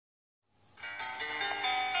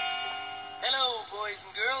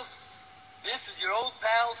old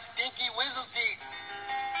pal Stinky Whizzleteeth.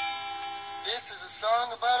 This is a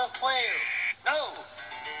song about a whale. No!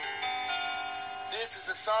 This is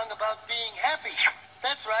a song about being happy.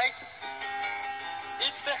 That's right.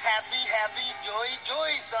 It's the happy, happy, joy,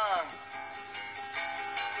 joy song.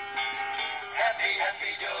 Happy,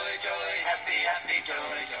 happy, joy, joy, happy, happy,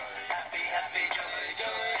 joy, joy. Happy, happy, joy,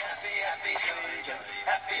 joy, happy, happy, joy, joy.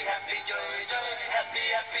 Happy, happy, joy, joy, happy,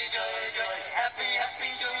 happy, joy, joy. Happy,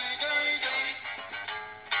 happy, joy, joy, joy.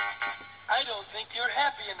 I don't think you're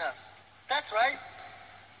happy enough. That's right.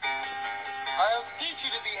 I'll teach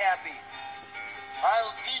you to be happy.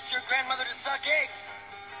 I'll teach your grandmother to suck eggs.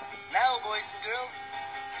 Now, boys and girls,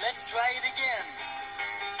 let's try it again.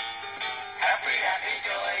 Happy, happy,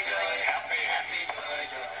 joy, joy. Happy, happy, joy,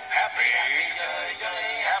 joy. Happy, happy, joy, joy.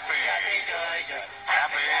 Happy, happy, joy, joy.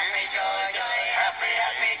 Happy, happy, joy, joy. Happy,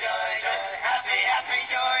 happy, joy, joy. Happy, happy,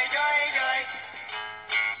 joy, joy, joy.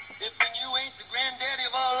 If then you ain't the granddaddy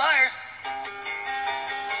of all liars,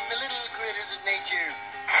 the little critters of nature,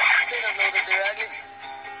 they don't know that they're ugly.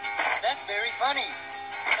 That's very funny.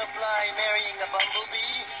 A fly marrying a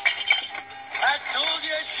bumblebee. I told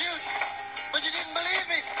you I'd shoot, but you didn't believe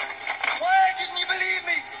me. Why didn't you believe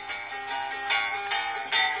me?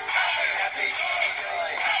 Happy, happy, joy,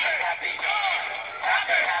 joy. Happy, happy, joy.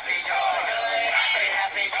 Happy, happy, joy, joy. Happy,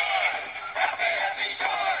 happy, joy. Happy, happy,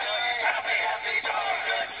 joy, joy. Happy, happy, joy,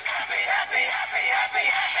 joy. Happy, happy, happy, happy,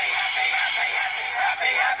 happy, happy, happy, happy,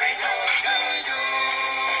 happy, happy, joy.